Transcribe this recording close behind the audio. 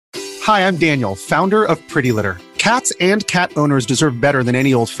Hi, I'm Daniel, founder of Pretty Litter. Cats and cat owners deserve better than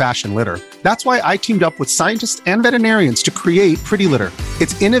any old-fashioned litter. That's why I teamed up with scientists and veterinarians to create Pretty Litter.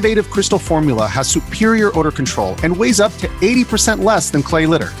 Its innovative crystal formula has superior odor control and weighs up to 80% less than clay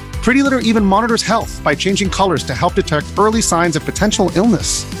litter. Pretty Litter even monitors health by changing colors to help detect early signs of potential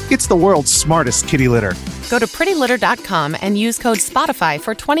illness. It's the world's smartest kitty litter. Go to prettylitter.com and use code SPOTIFY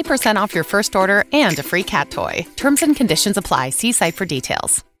for 20% off your first order and a free cat toy. Terms and conditions apply. See site for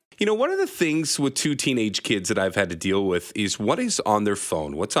details. You know, one of the things with two teenage kids that I've had to deal with is what is on their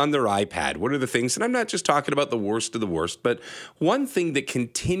phone, what's on their iPad, what are the things, and I'm not just talking about the worst of the worst, but one thing that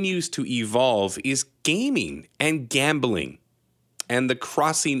continues to evolve is gaming and gambling and the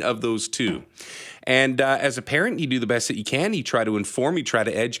crossing of those two. And as a parent, you do the best that you can. You try to inform, you try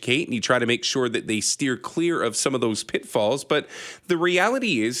to educate, and you try to make sure that they steer clear of some of those pitfalls. But the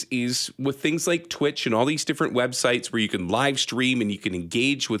reality is with things like Twitch and all these different websites where you can live stream and you can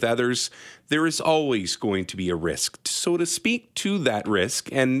engage with others, there is always going to be a risk. So to speak to that risk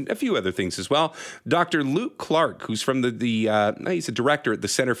and a few other things as well, Dr. Luke Clark, who's from he's a director at the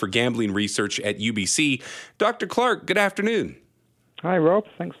Center for Gambling Research at UBC. Dr. Clark, good afternoon. Hi, Rob.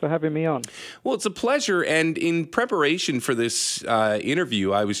 Thanks for having me on. Well, it's a pleasure. And in preparation for this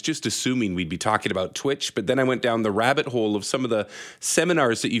interview, I was just assuming we'd be talking about Twitch, but then I went down the rabbit hole of some of the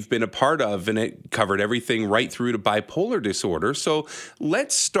seminars that you've been a part of, and it covered everything right through to bipolar disorder. So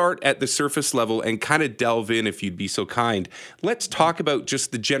let's start at the surface level and kind of delve in, if you'd be so kind. Let's talk about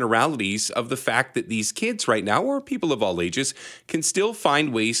just the generalities of the fact that these kids right now, or people of all ages, can still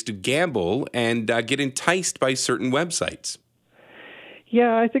find ways to gamble and get enticed by certain websites.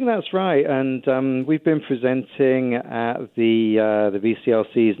 Yeah, I think that's right. And we've been presenting at the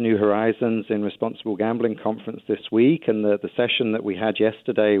VCLC's New Horizons in Responsible Gambling Conference this week. And the session that we had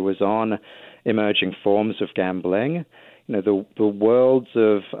yesterday was on emerging forms of gambling. You know, the worlds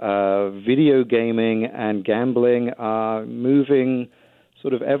of video gaming and gambling are moving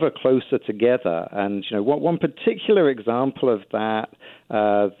sort of ever closer together. And, you know, one particular example of that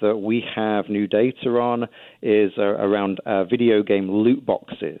that we have new data on is around video game loot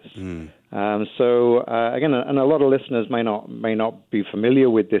boxes. So again, and a lot of listeners may not be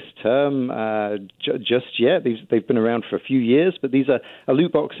familiar with this term just yet. They've been around for a few years, but a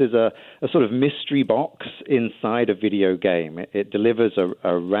loot box is a sort of mystery box inside a video game. It delivers a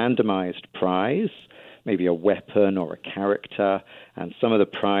randomized prize, maybe a weapon or a character, and some of the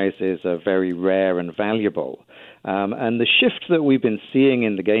prizes are very rare and valuable. And the shift that we've been seeing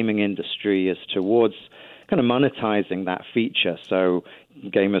in the gaming industry is towards kind of monetizing that feature. So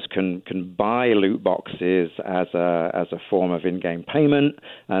gamers can buy loot boxes as a form of in-game payment,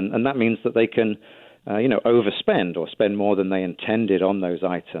 and that means that they can overspend or spend more than they intended on those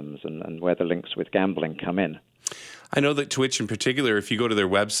items, and where the links with gambling come in. I know that Twitch in particular, if you go to their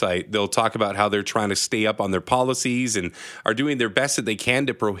website, they'll talk about how they're trying to stay up on their policies and are doing their best that they can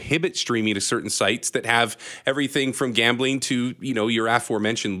to prohibit streaming to certain sites that have everything from gambling to, you know, your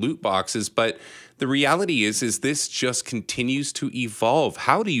aforementioned loot boxes. But the reality is this just continues to evolve.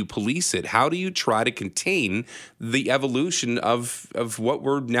 How do you police it? How do you try to contain the evolution of what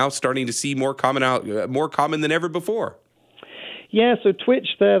we're now starting to see more common than ever before? Yeah, so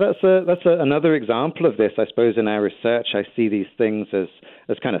Twitch there, that's another example of this. I suppose in our research, I see these things as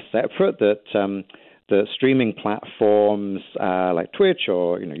kind of separate, that the streaming platforms like Twitch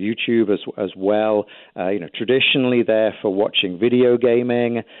or YouTube as well, traditionally they're for watching video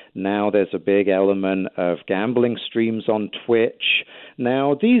gaming. Now there's a big element of gambling streams on Twitch.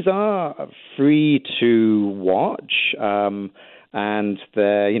 Now these are free to watch. And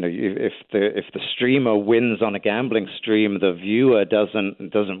if the streamer wins on a gambling stream, the viewer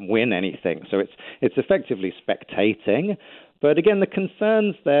doesn't win anything. So it's effectively spectating. But again, the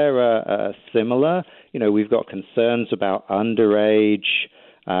concerns there are similar. We've got concerns about underage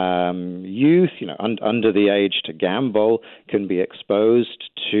youth, under the age to gamble, can be exposed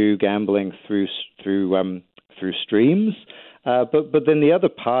to gambling through streams. But then the other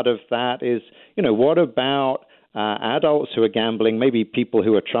part of that is, what about adults who are gambling, maybe people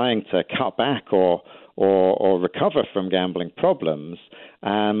who are trying to cut back or recover from gambling problems, this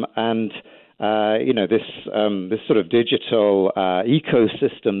sort of digital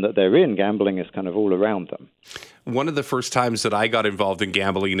ecosystem that they're in, gambling is kind of all around them. One of the first times that I got involved in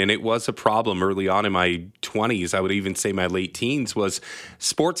gambling, and it was a problem early on in my 20s, I would even say my late teens, was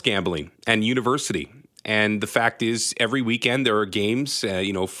sports gambling and university. And the fact is, every weekend there are games.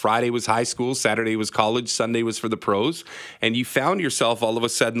 Friday was high school, Saturday was college, Sunday was for the pros. And you found yourself all of a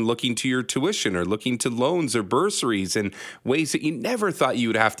sudden looking to your tuition or looking to loans or bursaries and ways that you never thought you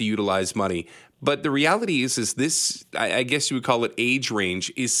would have to utilize money. But the reality is this, I guess you would call it age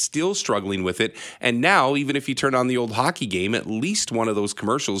range, is still struggling with it. And now, even if you turn on the old hockey game, at least one of those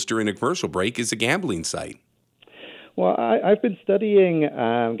commercials during a commercial break is a gambling site. Well, I've been studying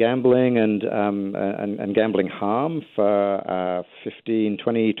gambling and gambling harm for 15,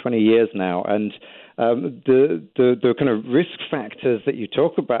 20 years now, and the kind of risk factors that you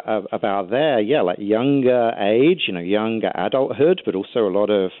talk about there, like younger age, younger adulthood, but also a lot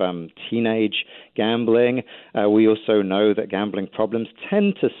of teenage gambling. We also know that gambling problems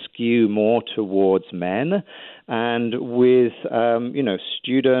tend to skew more towards men, and with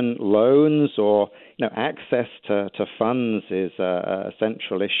student loans or access to funds is a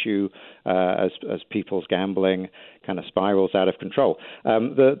central issue as people's gambling kind of spirals out of control.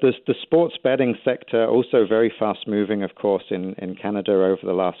 The sports betting sector also very fast moving, of course, in Canada over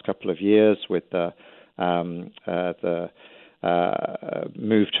the last couple of years with the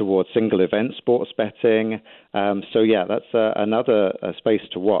move towards single event sports betting. That's another space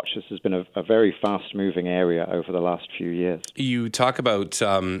to watch. This has been a very fast moving area over the last few years. You talk about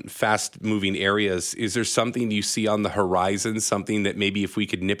fast moving areas. Is there something you see on the horizon, something that maybe if we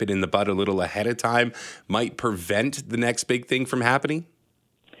could nip it in the bud a little ahead of time might prevent the next big thing from happening?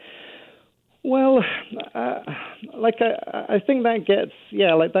 Well, I think that gets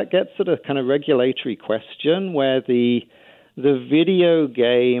at a kind of regulatory question where the video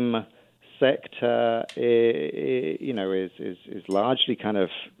game sector, is largely kind of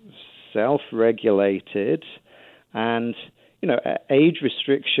self-regulated, and age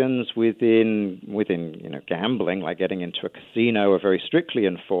restrictions within gambling, like getting into a casino, are very strictly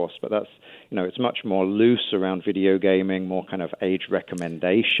enforced. But that's it's much more loose around video gaming, more kind of age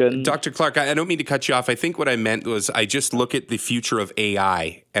recommendations. Dr. Clark, I don't mean to cut you off. I think what I meant was I just look at the future of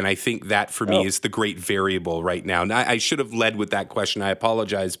AI, and I think that for me is the great variable right now. Now, I should have led with that question. I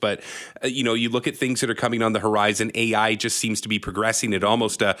apologize. But, you look at things that are coming on the horizon. AI just seems to be progressing at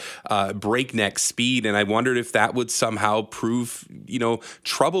almost a breakneck speed. And I wondered if that would somehow prove,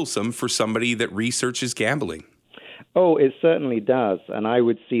 troublesome for somebody that researches gambling. Oh, it certainly does. And I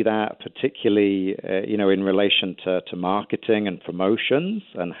would see that particularly, in relation to marketing and promotions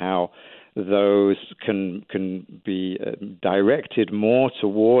and how those can be directed more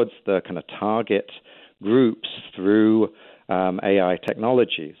towards the kind of target groups through AI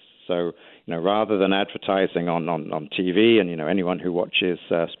technologies. So, rather than advertising on TV, and, anyone who watches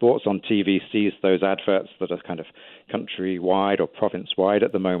sports on TV sees those adverts that are kind of countrywide or province-wide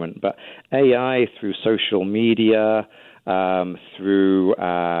at the moment. But AI through social media, through,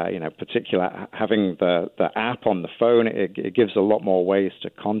 particular having the app on the phone, it gives a lot more ways to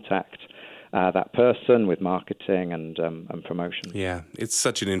contact that person with marketing and promotion. Yeah, it's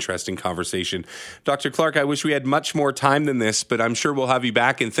such an interesting conversation. Dr. Clark, I wish we had much more time than this, but I'm sure we'll have you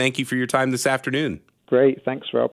back, and thank you for your time this afternoon. Great. Thanks, Rob.